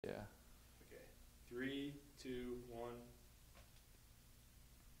Yeah. Okay. 3, 2, 1.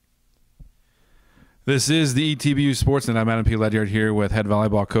 This is the ETBU Sportsnet. I'm Adam P. Ledyard here with head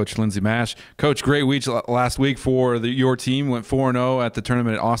volleyball coach Lyndsay Mashe. Coach, great week last week for your team. Went 4-0 at the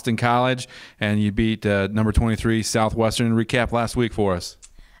tournament at Austin College, and you beat number 23 Southwestern. Recap last week for us.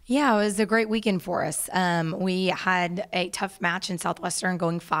 Yeah, it was a great weekend for us. We had a tough match in Southwestern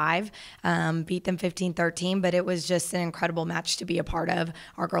going 5, beat them 15-13, but it was just an incredible match to be a part of.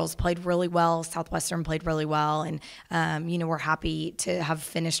 Our girls played really well. Southwestern played really well, and, we're happy to have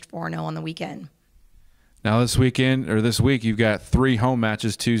finished 4-0 on the weekend. Now this week, you've got 3 home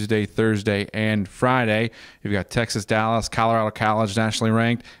matches, Tuesday, Thursday, and Friday. You've got Texas, Dallas, Colorado College, nationally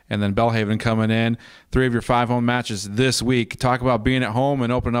ranked, and then Belhaven coming in. 3 of your 5 home matches this week. Talk about being at home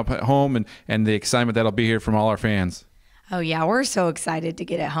and opening up at home and the excitement that'll be here from all our fans. Oh, yeah, we're so excited to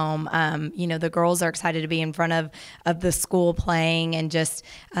get it home. The girls are excited to be in front of the school playing, and just,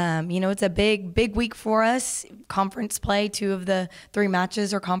 it's a big week for us. Conference play, 2 of the 3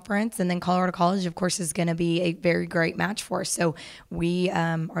 matches are conference, and then Colorado College, of course, is going to be a very great match for us. So we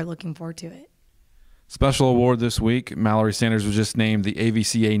are looking forward to it. Special award this week. Mallory Sanders was just named the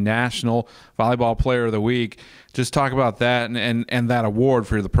AVCA National Volleyball Player of the Week. Just talk about that and that award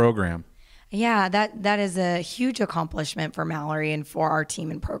for the program. Yeah, that is a huge accomplishment for Mallory and for our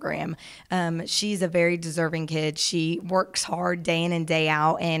team and program. She's a very deserving kid. She works hard day in and day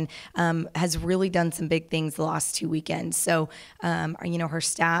out, and has really done some big things the last 2 weekends. So, her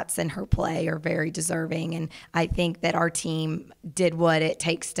stats and her play are very deserving, and I think that our team did what it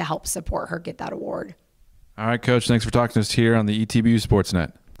takes to help support her get that award. All right, Coach, thanks for talking to us here on the ETBU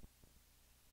Sportsnet.